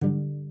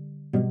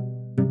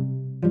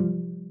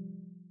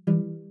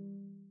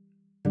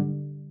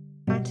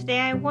today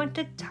I want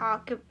to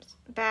talk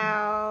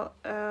about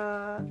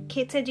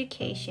kids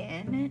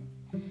education.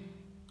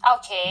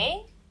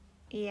 Okay.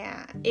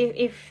 Yeah,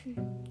 if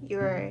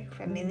you're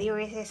familiar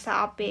with this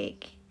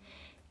topic.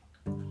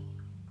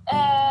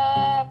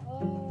 A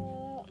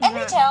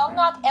little,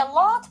 not a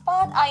lot,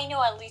 but I know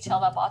a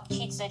little about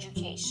kids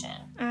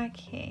education.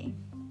 Okay.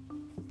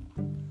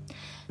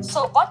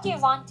 So what do you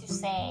want to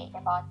say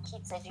about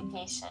kids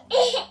education?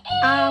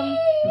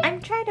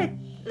 I'm trying to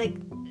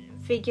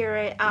figure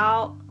it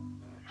out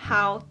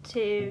how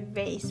to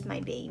raise my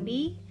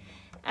baby.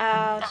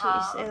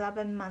 She's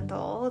 11 months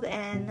old,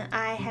 and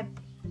I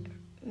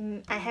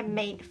have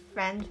made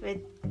friends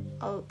with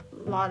a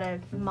lot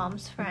of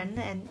mom's friends,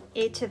 and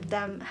each of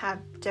them have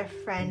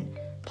different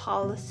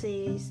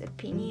policies,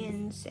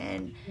 opinions,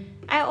 and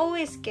I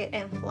always get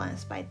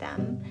influenced by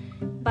them.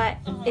 But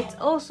it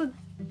also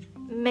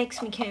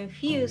makes me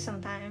confused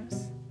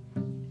sometimes.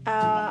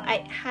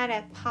 I had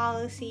a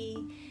policy.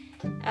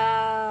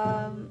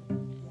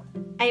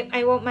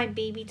 I want my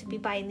baby to be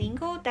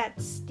bilingual.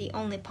 That's the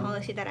only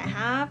policy that I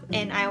have,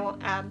 and I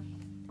want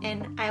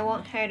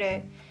her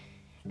to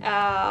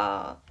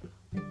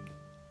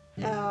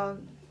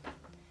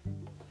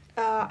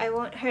I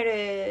want her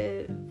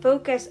to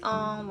focus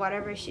on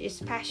whatever she is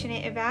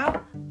passionate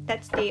about.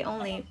 That's the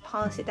only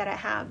policy that I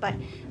have. But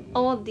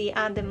all the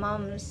other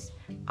moms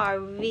are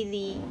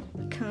really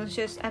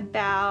conscious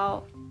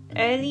about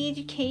early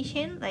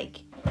education.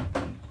 Like,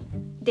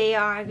 they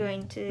are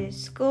going to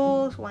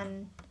schools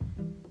when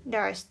they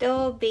are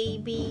still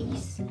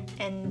babies,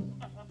 and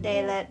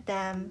they let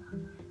them.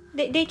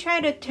 They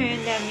try to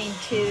turn them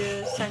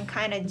into some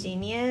kind of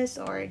genius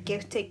or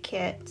gifted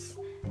kids,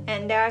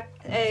 and there are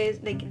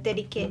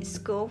dedicated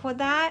school for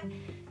that.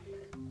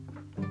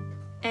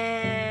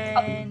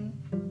 And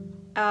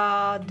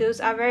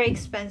those are very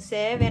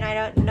expensive, and I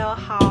don't know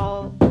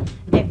how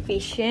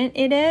efficient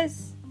it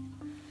is.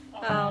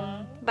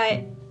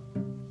 But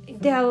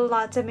there are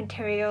lots of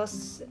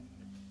materials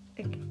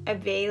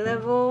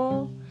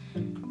available,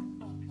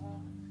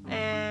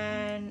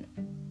 and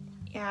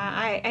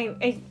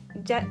I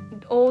just,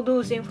 all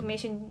those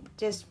information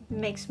just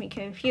makes me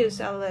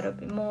confused a little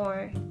bit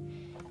more.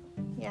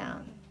 Yeah.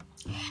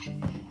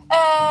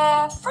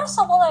 First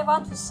of all, I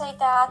want to say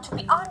that, to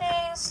be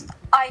honest,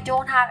 I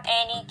don't have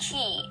any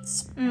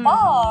kids.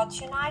 But,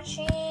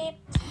 actually,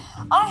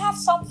 I have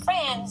some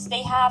friends,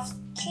 they have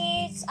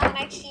kids, and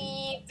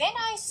actually, when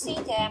I see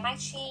them, and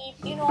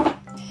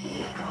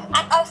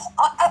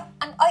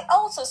I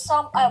also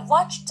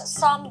watched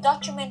some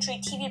documentary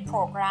TV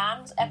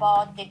programs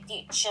about the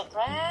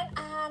children,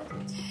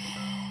 and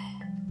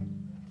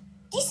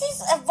this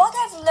is what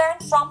I've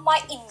learned from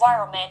my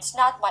environment,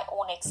 not my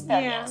own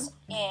experience.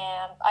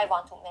 And I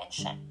want to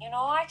mention,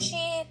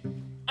 actually,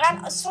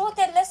 and through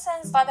the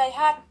lessons that I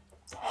had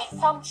with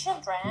some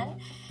children,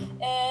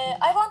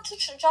 I want to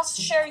just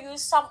share you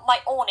some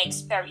my own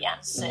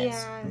experiences.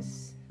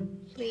 Yes,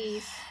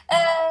 please.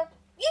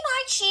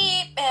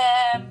 Actually,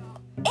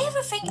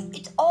 everything,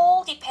 it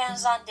all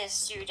depends on the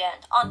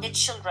student, on the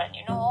children.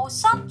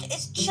 Some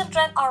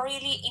children are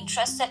really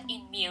interested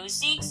in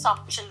music,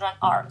 some children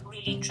are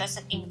really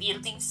interested in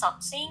building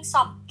something,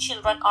 some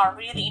children are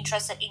really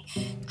interested in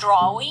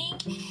drawing.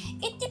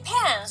 It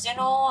depends,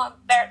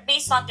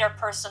 based on their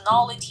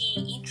personality,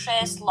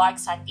 interests,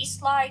 likes and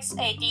dislikes.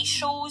 They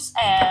shows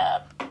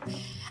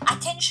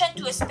attention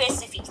to a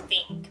specific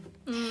thing.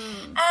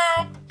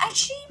 And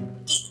actually,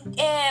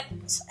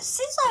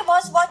 since I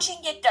was watching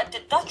the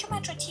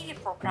documentary TV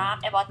program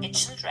about the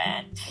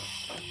children,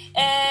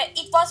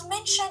 it was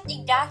mentioned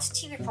in that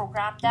TV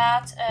program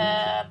that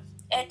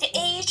at the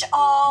age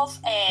of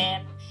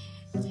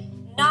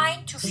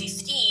 9 to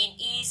 15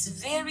 is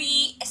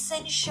very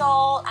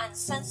essential and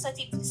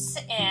sensitive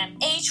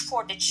age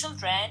for the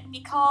children,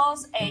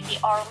 because they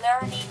are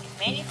learning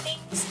many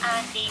things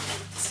and they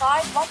will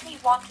decide what they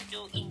want to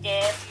do in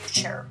the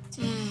future.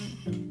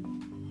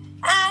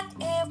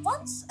 And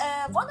once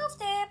one of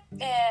the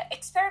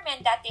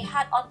experiments that they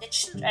had on the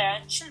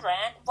children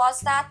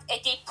was that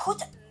they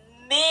put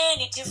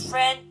many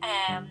different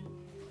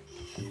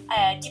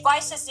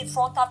devices in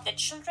front of the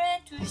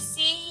children to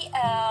see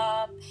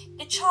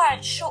the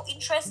child show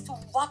interest to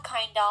what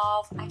kind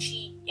of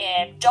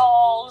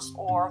dolls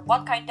or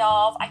what kind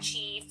of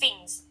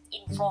things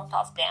in front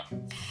of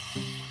them.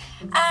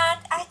 And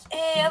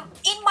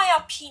in my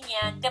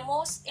opinion, the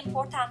most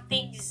important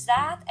thing is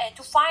that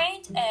to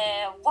find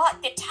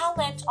what the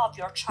talent of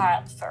your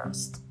child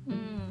first.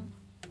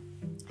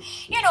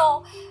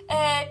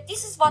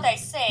 This is what I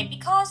say,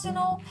 because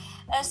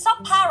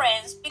some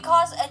parents,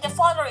 because the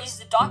father is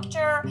the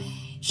doctor,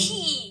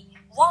 he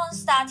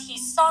wants that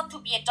his son to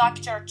be a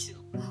doctor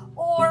too.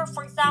 Or,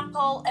 for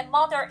example, a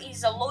mother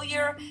is a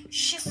lawyer,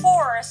 she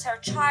forces her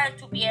child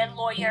to be a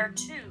lawyer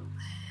too.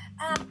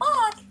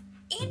 But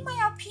in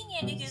my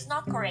opinion, it is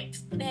not correct.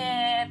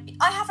 I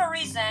have a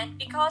reason,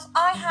 because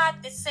I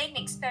had the same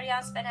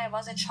experience when I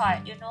was a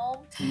child,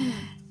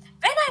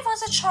 When I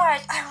was a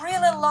child, I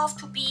really loved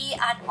to be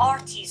an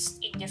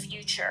artist in the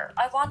future.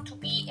 I want to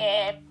be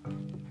a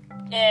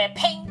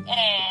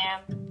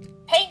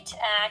paint.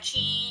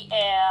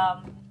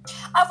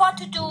 I want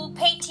to do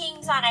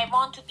paintings and I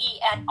want to be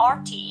an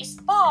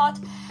artist, but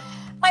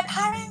my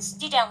parents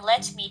didn't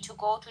let me to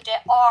go to the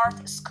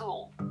art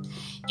school.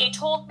 They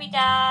told me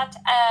that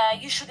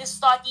you should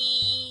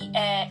study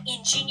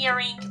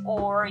engineering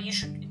or you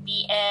should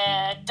be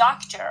a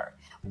doctor.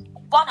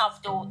 One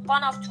of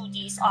two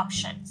these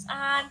options,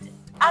 and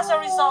as a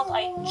result,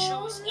 I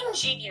chose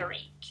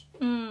engineering.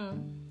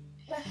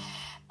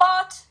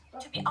 But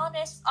to be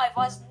honest, I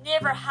was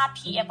never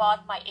happy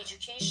about my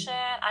education,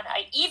 and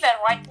even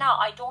right now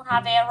I don't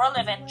have a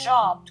relevant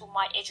job to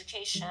my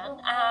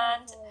education.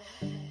 And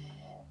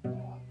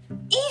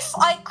if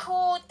I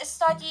could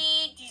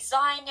study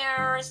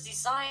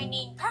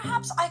designing,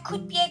 perhaps I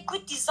could be a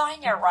good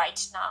designer right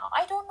now.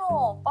 I don't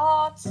know,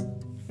 but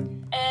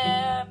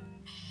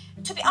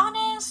to be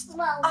honest,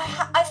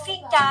 I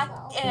think that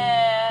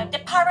the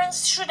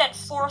parents shouldn't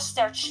force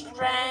their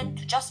children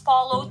to just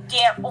follow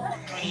their own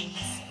dreams.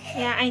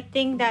 Yeah, I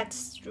think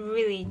that's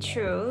really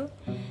true.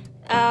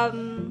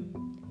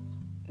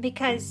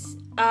 Because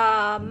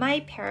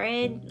my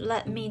parents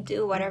let me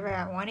do whatever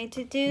I wanted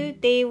to do.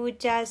 They would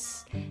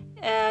just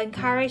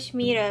encourage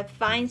me to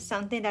find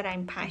something that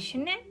I'm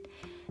passionate.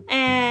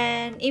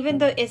 And even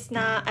though it's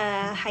not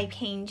a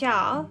high-paying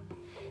job,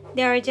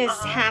 they're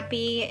just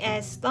happy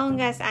as long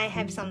as I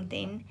have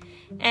something.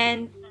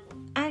 And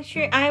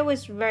actually, I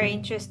was very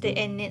interested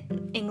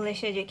in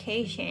English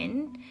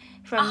education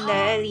from the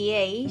early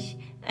age.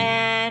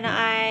 And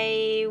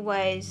I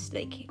was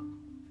like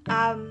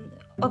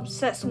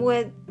obsessed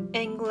with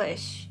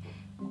English,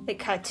 like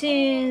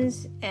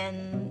cartoons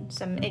and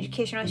some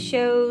educational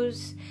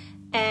shows.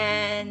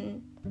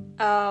 And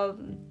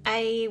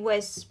I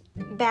was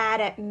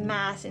bad at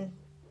math and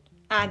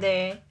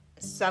other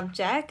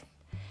subjects.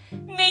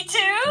 Me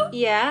too.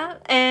 Yeah,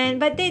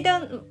 but they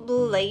don't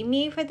blame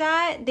me for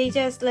that. They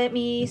just let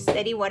me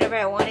study whatever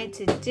I wanted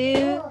to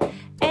do,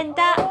 and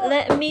that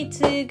led me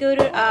to go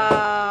to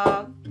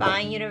a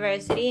fine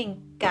university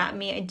and got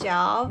me a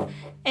job.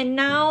 And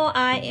now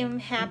I am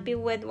happy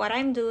with what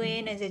I'm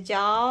doing as a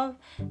job,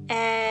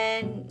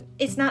 and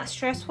it's not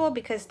stressful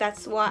because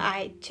that's what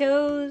I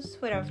chose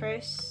when I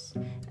first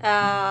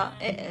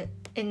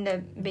in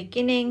the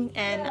beginning.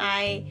 And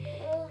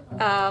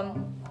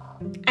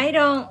I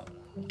don't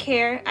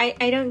care.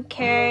 I don't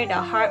care the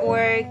hard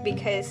work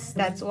because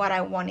that's what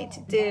I wanted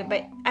to do.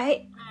 But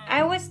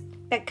I was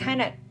the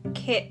kind of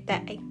kid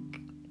that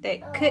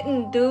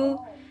couldn't do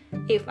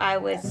if I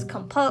was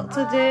compelled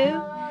to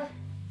do.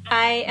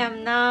 I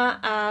am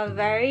not a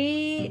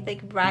very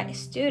bright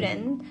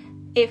student.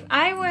 If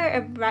I were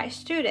a bright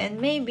student,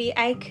 maybe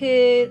I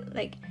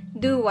could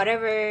do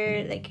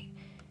whatever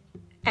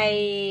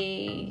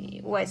I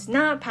was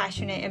not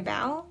passionate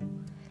about.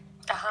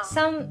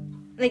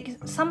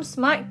 Some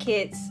smart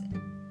kids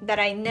that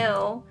I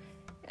know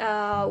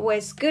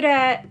was good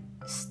at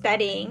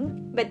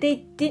studying, but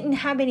they didn't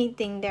have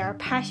anything they're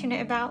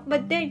passionate about,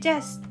 but they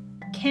just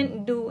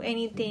can't do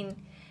anything.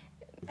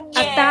 Above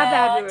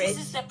average. This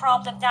is the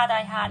problem that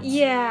I had.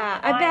 Yeah,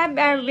 above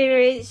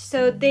average,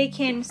 so they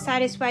can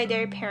satisfy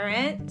their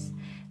parents.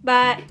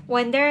 But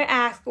when they're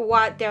asked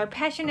what they're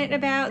passionate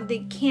about, they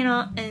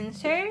cannot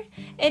answer.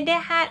 And they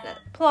had a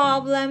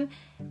problem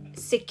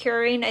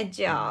securing a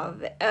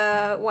job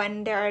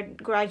when they're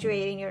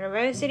graduating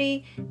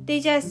university. They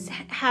just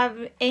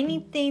have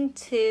anything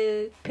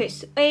to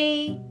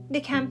persuade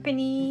the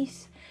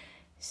companies.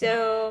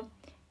 So,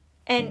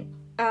 and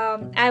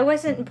I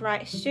wasn't a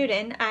bright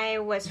student. I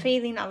was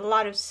failing a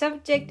lot of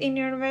subjects in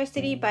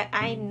university, but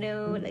I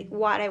knew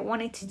what I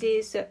wanted to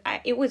do. So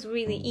it was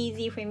really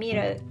easy for me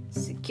to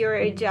secure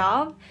a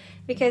job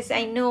because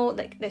I know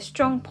the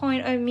strong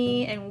point of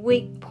me and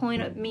weak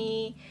point of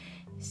me.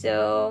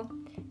 So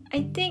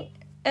I think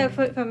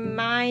for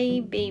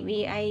my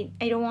baby, I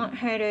don't want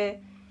her to.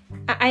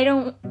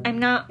 I'm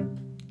not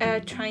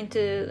trying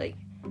to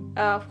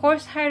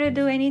force her to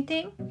do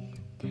anything.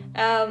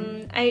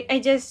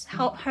 I just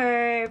help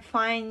her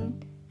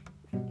find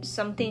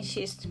something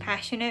she's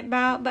passionate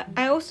about, but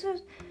I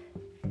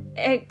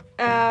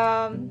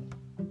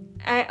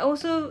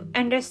also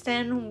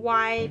understand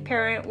why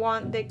parents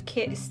want the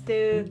kids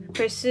to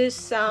pursue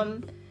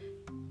some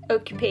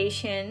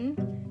occupation.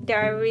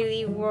 They're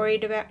really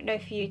worried about the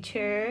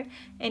future,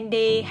 and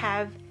they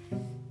have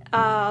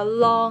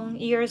long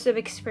years of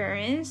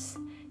experience,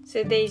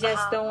 so they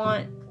just don't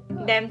want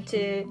them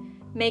to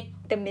make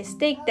the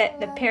mistake that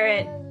the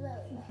parent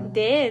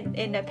did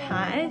in the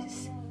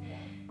past.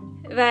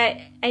 But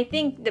I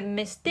think the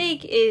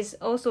mistake is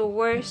also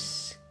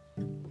worse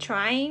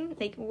trying,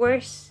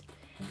 worse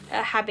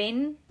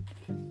having,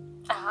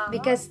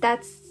 because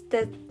that's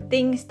the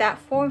things that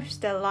forms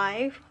the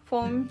life,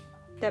 form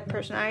the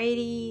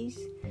personalities.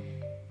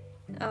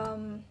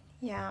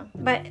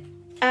 But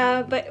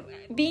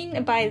being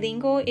a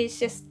bilingual is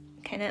just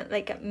kind of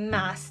like a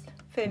must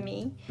for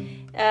me,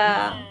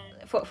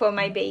 for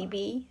my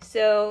baby.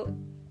 So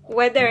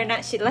whether or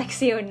not she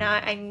likes it or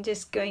not, I'm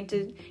just going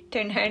to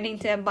turn her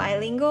into a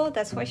bilingual.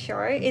 That's for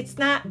sure. It's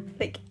not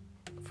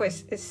for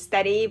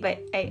study, but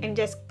I'm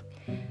just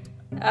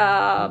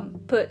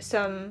put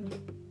some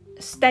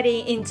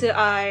study into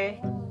our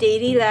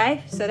daily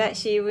life so that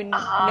she would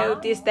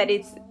notice that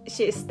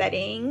she is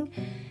studying.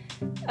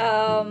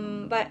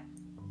 But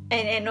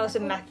and also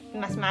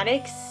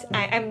mathematics.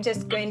 I'm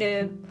just going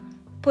to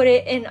put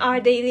it in our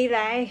daily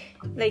life,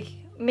 like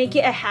make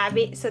it a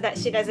habit so that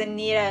she doesn't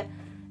need a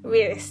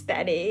real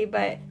study,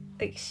 but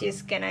like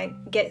she's gonna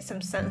get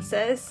some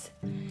senses.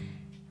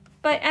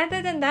 But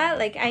other than that,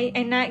 like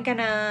I'm not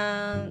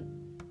gonna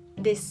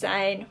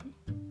decide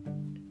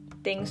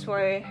things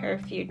for her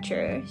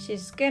future.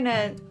 She's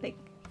gonna like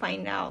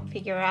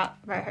figure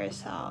out by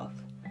herself.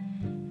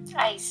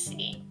 I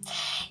see.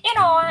 You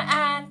know,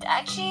 and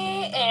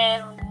actually,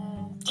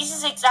 this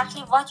is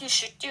exactly what you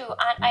should do.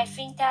 And I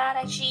think that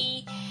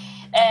actually,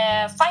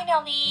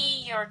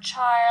 finally, your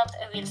child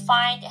will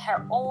find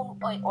her own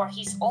or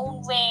his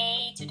own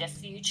way to the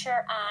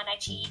future, and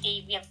actually,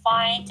 they will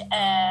find,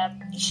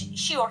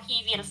 she or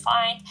he will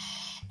find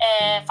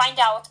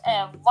out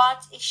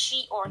what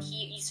she or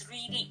he is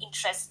really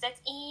interested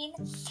in,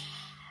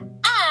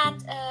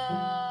 and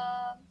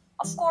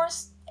of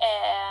course,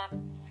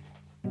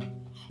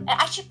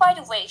 actually, by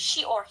the way,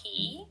 she or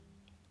he?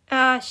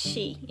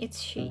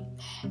 It's she.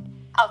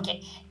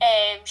 Okay,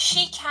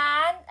 she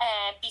can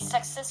be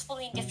successful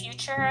in the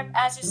future,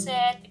 as you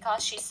said,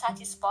 because she's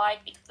satisfied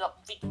with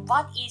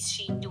what is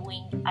she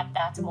doing at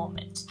that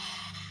moment.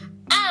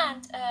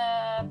 And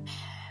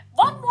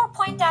one more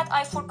point that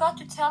I forgot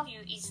to tell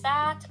you is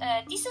that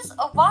this is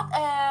what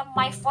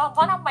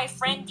one of my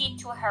friends did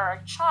to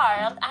her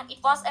child, and it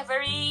was a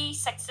very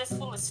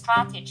successful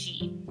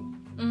strategy.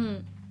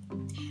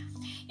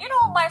 You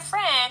know, my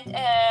friend,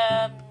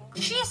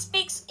 she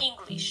speaks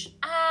English,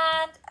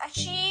 and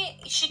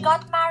she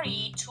got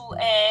married to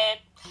a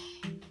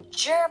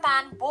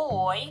German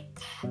boy,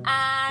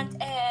 and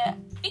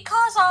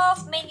because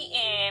of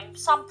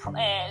some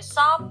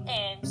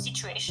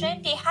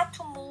situation, they had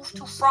to move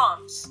to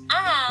France,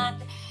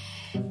 and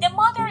the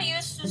mother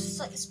used to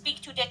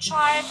speak to the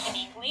child in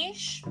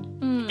English.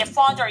 The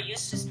father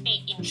used to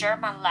speak in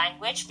German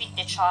language with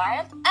the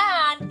child,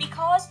 and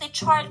because the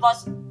child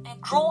was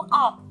grown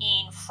up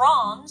in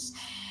France,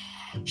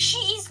 she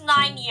is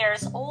 9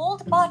 years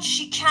old, but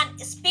she can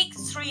speak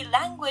 3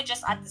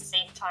 languages at the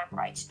same time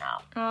right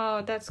now.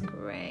 Oh, that's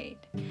great.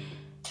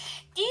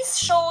 This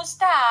shows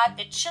that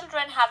the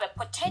children have a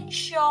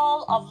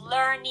potential of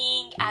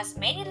learning as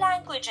many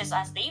languages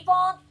as they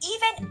want,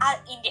 even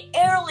in the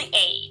early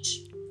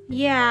age.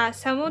 Yeah,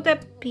 some of the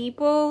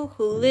people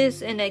who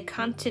live in a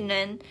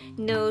continent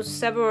know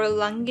several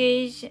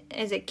languages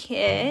as a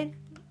kid,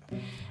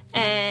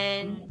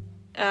 and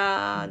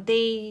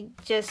they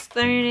just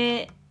learn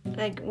it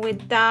like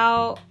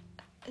without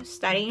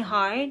studying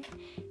hard.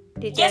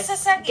 They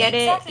just get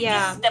it. Exactly.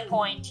 Yeah. This is the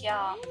point.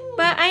 Yeah.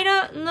 But I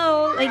don't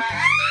know, like,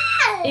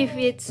 if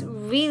it's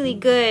really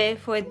good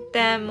for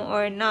them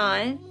or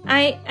not.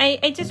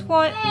 I just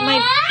want my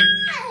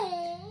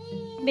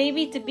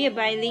baby to be a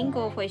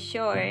bilingual for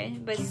sure.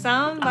 But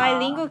some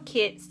bilingual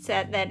kids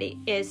said that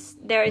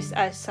there is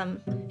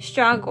some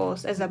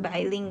struggles as a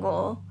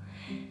bilingual.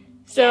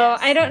 So yes.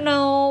 I don't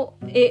know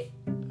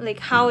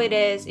how it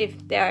is if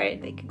they're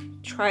like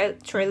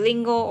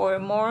trilingual or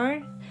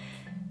more.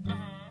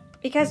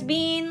 Because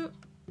being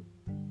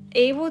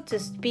able to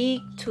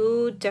speak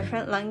 2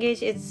 different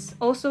languages, it's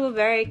also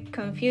very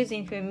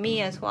confusing for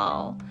me as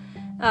well.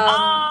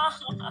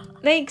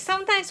 Like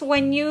sometimes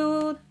when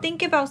you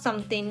think about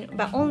something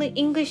but only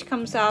English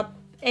comes up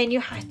and you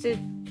have to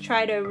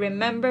try to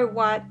remember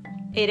what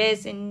it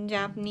is in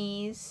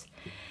Japanese,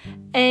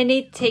 and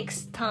it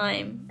takes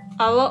time,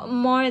 a lot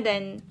more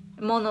than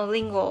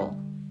monolingual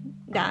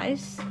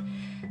does.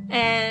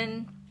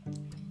 And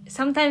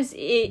sometimes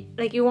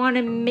you want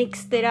to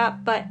mix it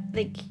up, but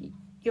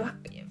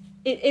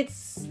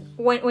it's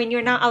when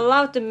you're not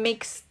allowed to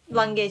mix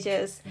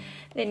languages,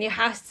 then you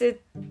have to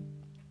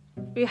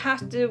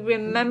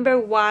remember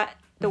what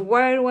the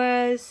word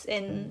was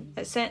in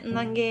a certain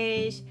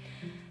language.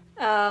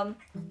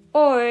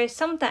 Or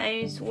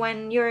sometimes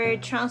when you're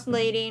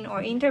translating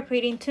or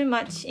interpreting too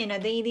much in a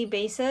daily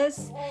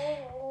basis,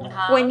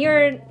 when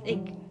you're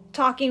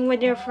talking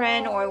with your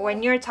friend or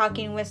when you're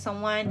talking with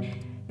someone,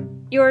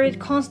 you're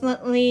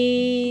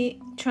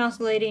constantly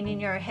translating in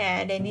your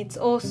head, and it's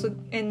also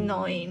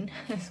annoying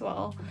as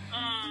well.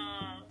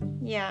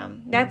 Yeah,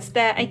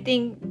 I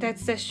think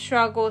that's the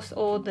struggles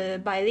all the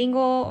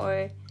bilingual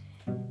or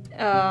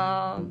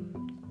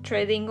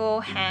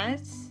trilingual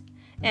has.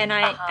 And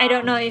I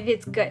don't know if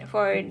it's good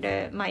for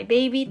my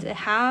baby to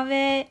have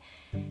it.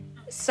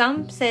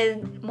 Some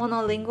said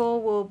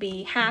monolingual will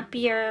be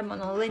happier,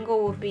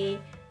 monolingual will be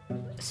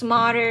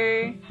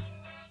smarter.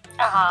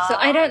 So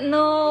I don't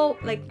know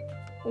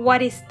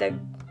what is the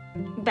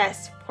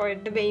best for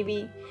the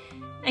baby.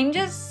 I'm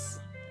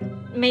just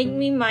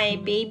making my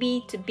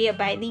baby to be a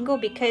bilingual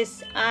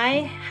because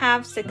I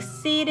have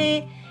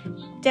succeeded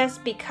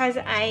just because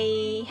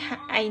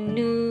I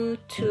knew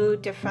 2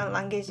 different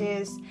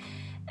languages,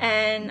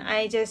 and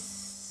I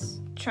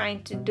just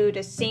trying to do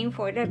the same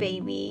for the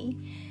baby.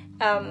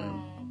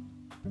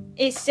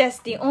 it's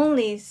just the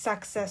only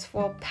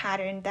successful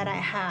pattern that I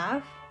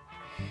have.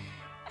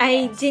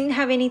 I didn't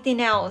have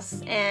anything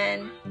else,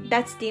 and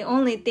that's the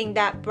only thing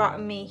that brought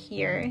me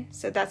here.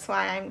 So that's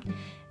why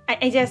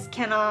I just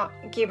cannot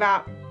give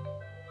up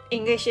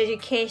English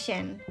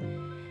education.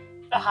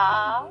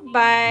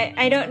 But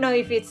I don't know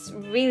if it's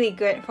really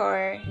good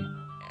for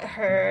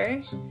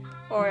her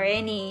or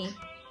any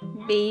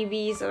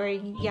babies or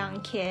young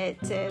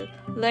kids to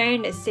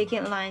learn the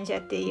second language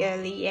at the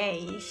early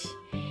age.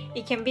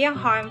 It can be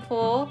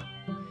harmful,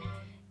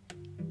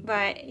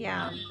 but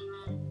yeah,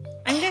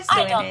 I'm just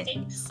doing it. I don't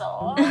think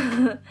so.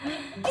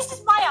 This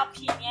is my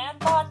opinion,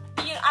 but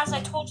as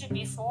I told you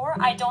before,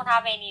 I don't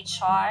have any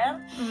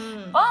child.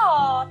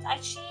 But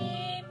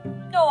actually,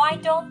 no, I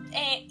don't.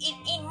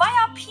 In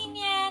my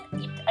opinion,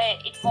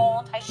 it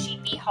won't actually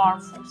be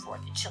harmful for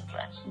the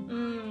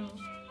children.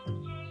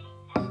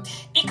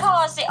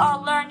 Because they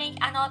are learning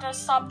another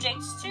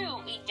subjects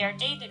too in their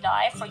daily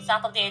life. For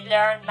example, they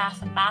learn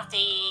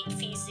mathematics,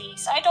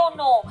 physics, I don't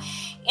know,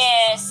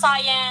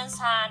 science,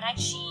 and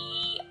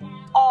actually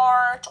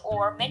art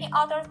or many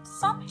other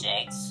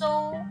subjects.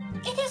 So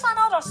it is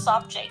another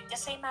subject, the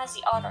same as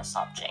the other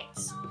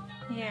subjects.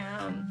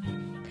 Yeah.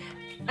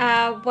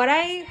 What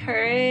I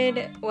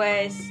heard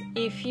was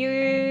if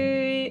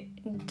you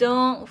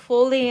don't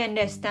fully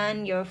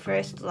understand your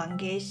first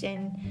language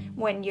and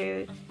when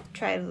you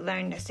try to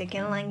learn the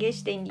second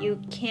language, then you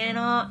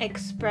cannot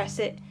express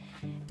it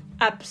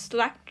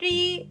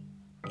abstractly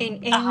in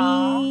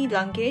any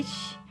language,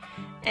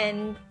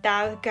 and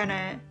that's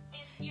gonna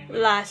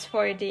last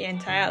for the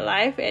entire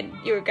life and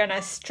you're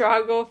gonna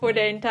struggle for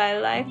the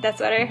entire life. That's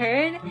what I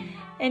heard.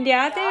 And the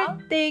other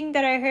thing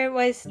that I heard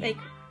was like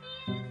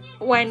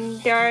when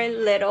they're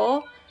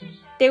little,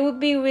 they would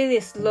be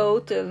really slow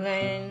to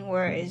learn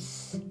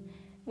words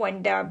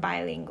when they're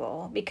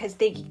bilingual because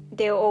they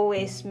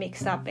always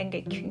mix up and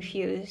get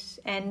confused,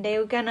 and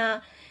they're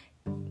gonna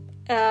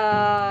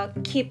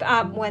keep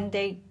up when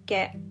they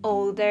get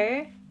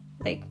older.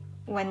 Like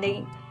when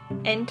they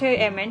enter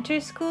elementary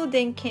school,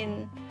 they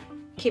can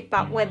keep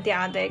up with the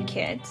other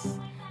kids,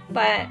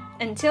 but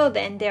until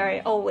then they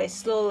are always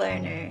slow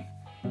learner.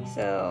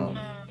 So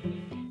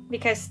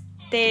because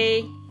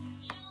they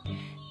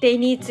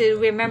need to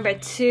remember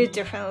two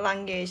different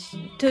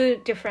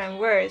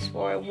words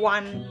for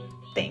one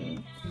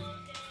thing,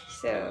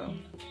 so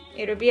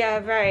it'll be a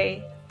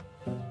very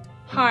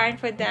hard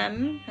for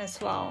them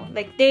as well.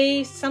 Like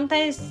they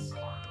sometimes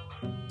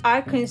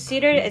are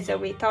considered as a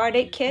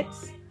retarded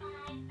kids.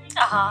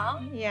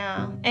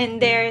 Yeah, and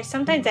they're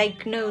sometimes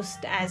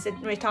diagnosed as a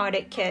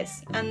retarded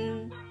kids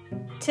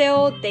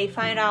until they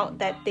find out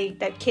that the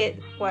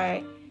kid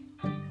were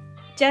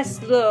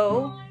just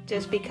slow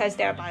just because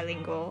they're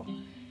bilingual.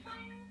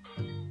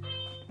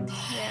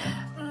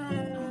 Yeah.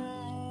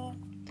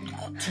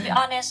 To be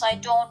honest, I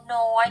don't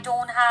know. I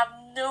don't have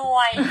no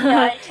idea.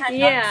 I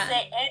cannot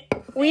say it.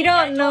 We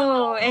don't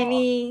know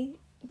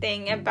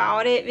anything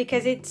about it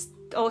because it's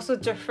also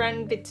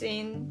different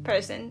between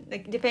person,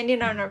 like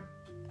depending on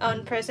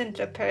person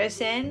to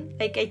person.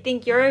 Like I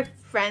think your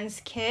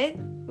friend's kid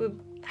would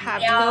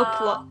have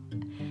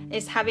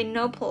is having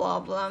no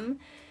problem.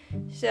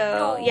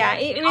 So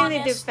it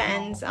really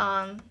depends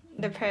on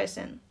the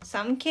person.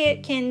 Some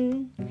kid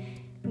can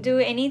do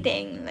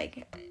anything,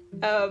 like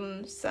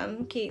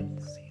some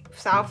kids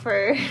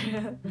suffer.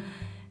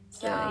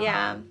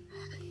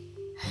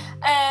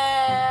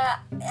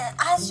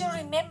 As you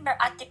remember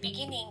at the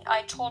beginning,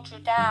 I told you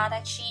that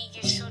actually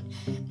you should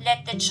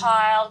let the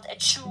child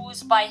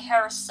choose by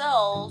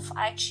herself.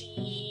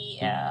 Actually,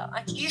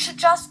 you should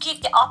just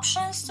give the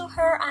options to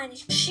her, and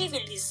she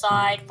will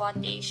decide what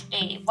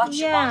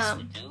she wants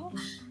to do.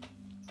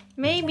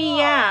 Maybe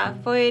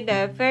for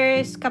the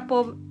first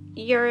couple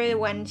years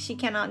when she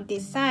cannot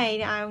decide,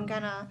 I'm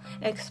gonna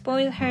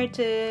expose her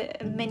to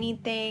many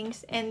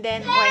things, and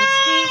then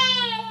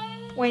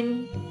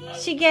when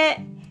she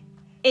get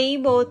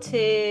able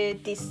to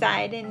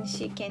decide, and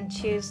she can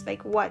choose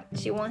like what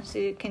she wants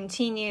to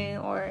continue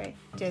or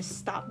just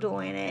stop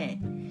doing it.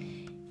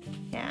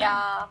 But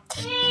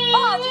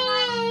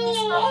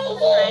it's not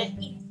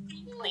different.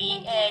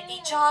 They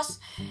just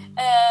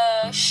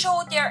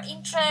show their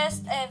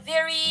interest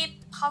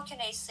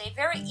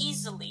very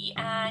easily.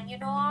 And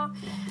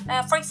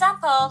for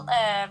example,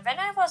 when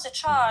I was a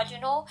child,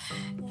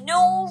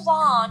 no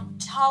one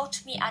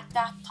taught me at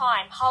that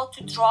time how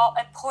to draw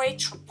a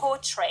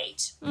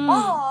portrait.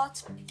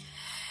 But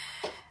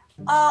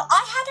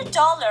I had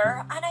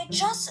 $1 and I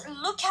just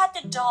look at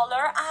the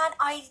dollar and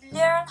I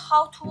learned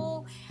how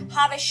to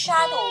have a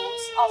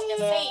shadows of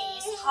the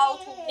face, how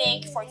to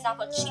make, for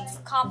example, cheeks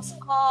comes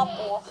up,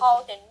 or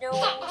how the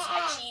nose,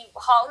 actually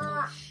how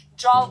to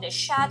draw the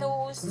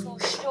shadows to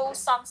show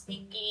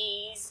something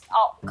is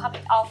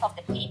coming out of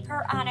the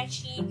paper. And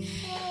actually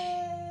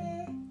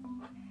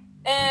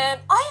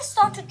I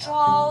started to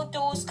draw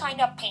those kind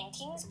of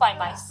paintings by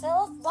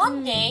myself.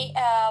 One day,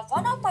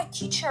 one of my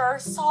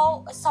teachers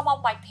saw some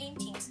of my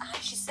paintings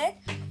and she said,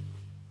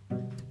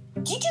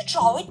 "Did you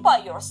draw it by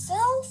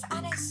yourself?"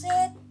 And I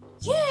said,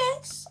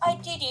 yes, I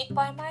did it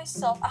by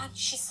myself. And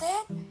she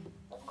said,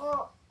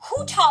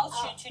 who taught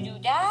you to do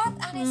that?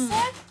 And I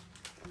said,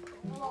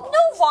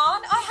 no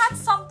one. I had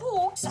some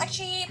books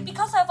actually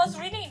because I was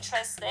really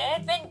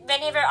interested.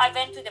 Whenever I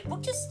went to the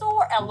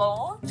bookstore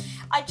alone,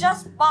 I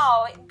just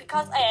bought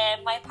because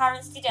my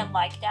parents didn't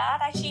like that.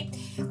 Actually,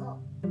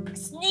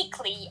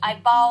 sneakily, I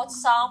bought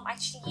some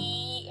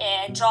actually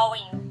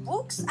drawing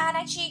books, and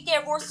actually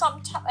there were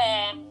some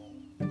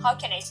how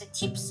can I say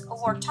tips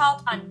were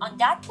taught on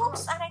that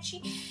books, and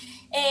actually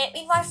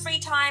in my free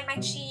time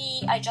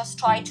actually I just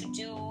try to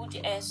do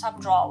some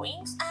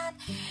drawings, and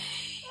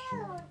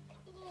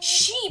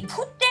she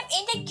put them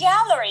in the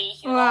gallery,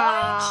 you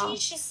Wow. know.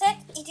 She said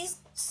it is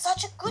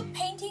such a good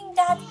painting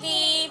that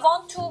we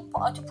want to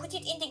put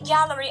it in the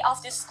gallery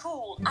of the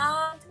school,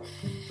 and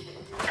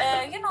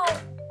you know,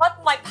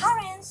 but my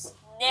parents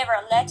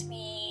never let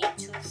me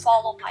to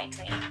follow my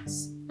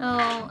dreams.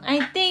 Oh,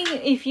 I think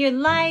if you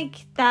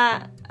like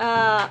that,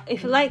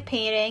 if you like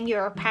painting,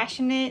 you're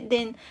passionate,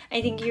 then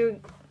I think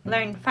you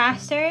learn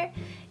faster.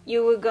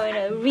 You were going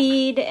to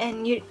read,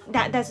 and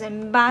that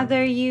doesn't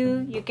bother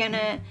you. You're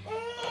gonna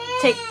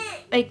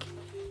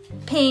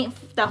paint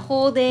the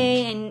whole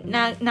day, and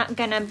not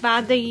gonna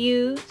bother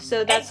you.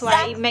 So that's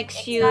why it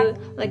makes you a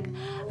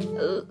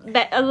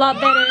lot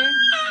better.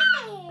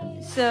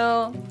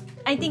 So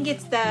I think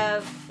it's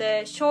the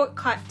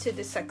shortcut to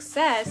the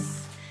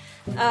success.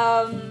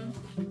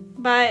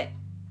 But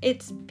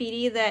it's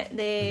pity that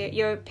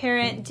your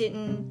parent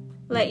didn't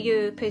let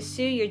you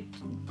pursue your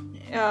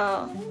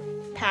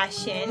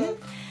passion.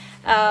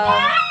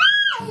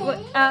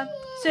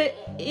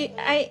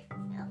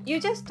 You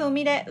just told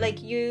me that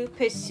like you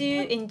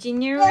pursue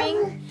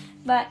engineering,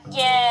 but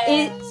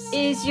yes,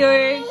 is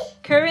your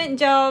current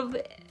job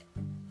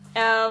related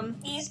I'm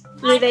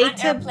an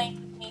airplane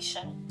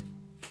technician.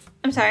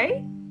 I'm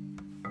sorry?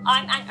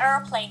 I'm an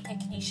airplane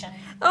technician.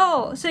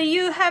 Oh, so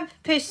you have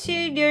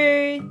pursued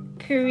your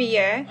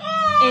career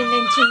in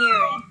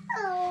engineering.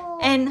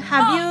 And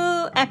have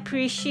you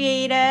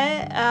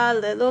appreciated a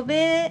little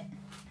bit?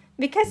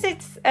 Because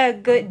it's a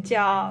good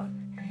job.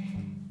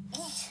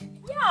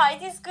 Yeah,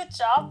 it is a good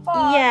job,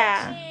 but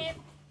Yeah.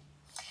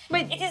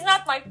 But it is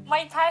not my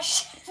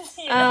passion,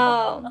 you know.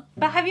 oh,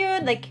 but have you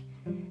like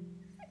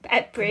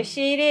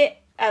appreciated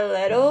a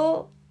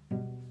little?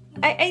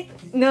 I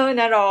no,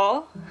 not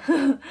all.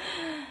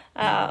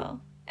 Oh,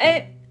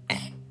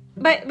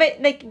 but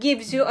like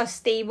gives you a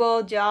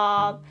stable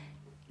job,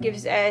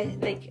 gives a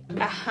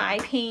high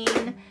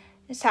paying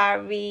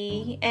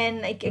salary,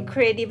 and like a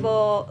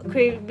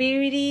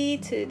credibility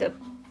to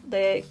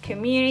the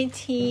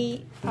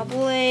community,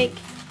 public,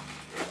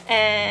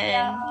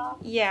 and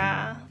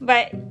yeah,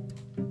 but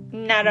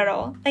not at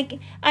all. Like,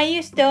 are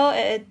you still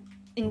an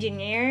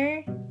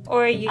engineer,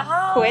 or you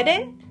quit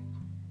it?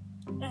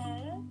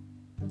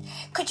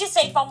 Could you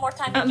say it one more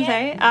time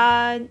again? I'm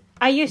sorry.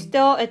 Are you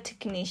still a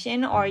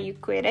technician, or you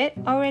quit it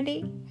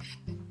already?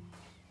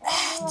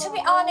 To be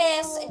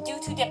honest, due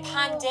to the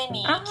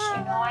pandemic,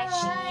 you know,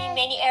 actually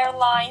many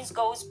airlines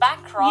goes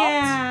bankrupt.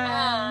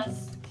 Yeah. And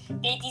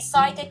they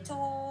decided to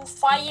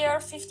fire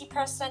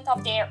 50%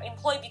 of their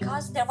employee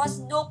because there was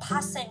no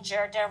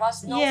passenger, there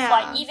was no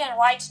flight. Even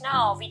right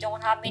now, we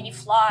don't have many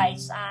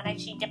flights, and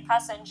actually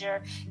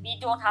we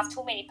don't have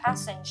too many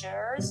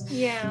passengers.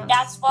 Yeah.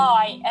 That's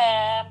why.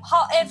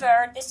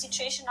 However, the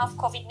situation of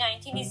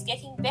COVID-19 is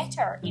getting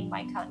better in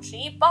my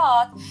country,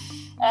 but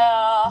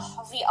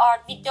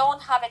we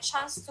don't have a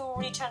chance to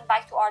return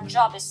back to our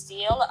job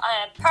still,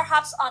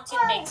 perhaps until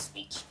next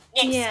year.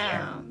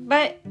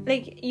 But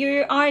like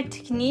you are a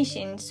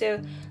technician,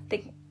 so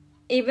like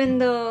even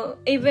the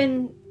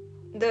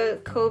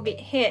COVID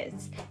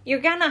hits, you're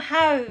gonna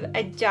have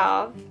a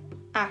job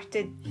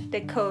after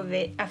the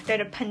COVID, after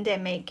the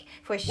pandemic,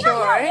 for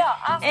sure.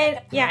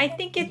 And I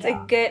think it's a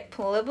good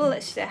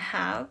privilege to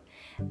have.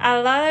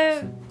 A lot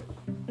of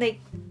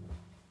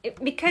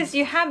because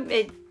you have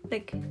it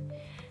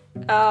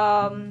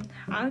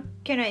how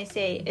can I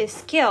say,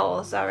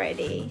 skills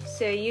already.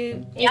 So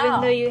you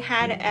even though you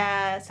had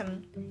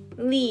some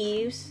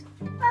leaves,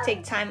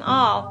 take time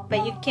off,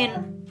 but you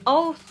can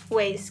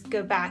always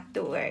go back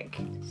to work.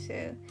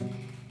 So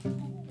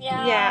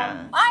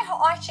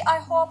I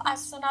hope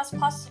as soon as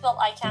possible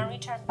I can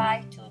return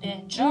back to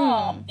the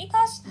job,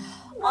 because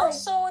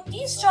also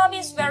this job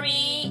is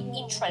very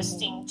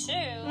interesting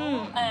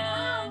too,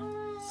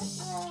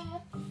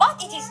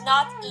 but it is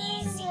not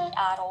easy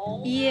at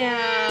all.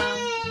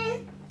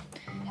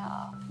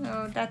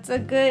 Oh, that's a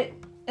good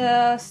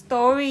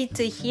story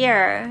to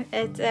hear.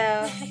 It's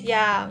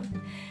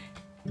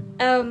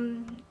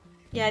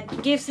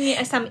it gives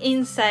me some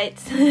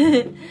insights.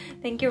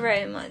 Thank you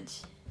very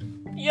much.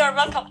 You're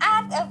welcome.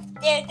 And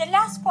the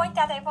last point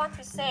that I want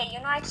to say, you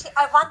know, actually,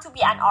 I want to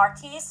be an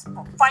artist.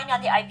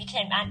 Finally, I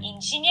became an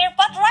engineer,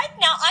 but right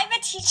now I'm a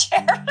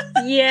teacher.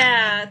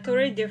 Yeah,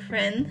 totally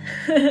different.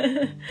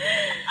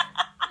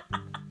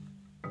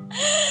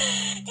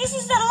 This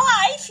is the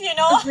life, you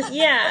know.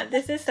 Yeah,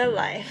 this is a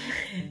life.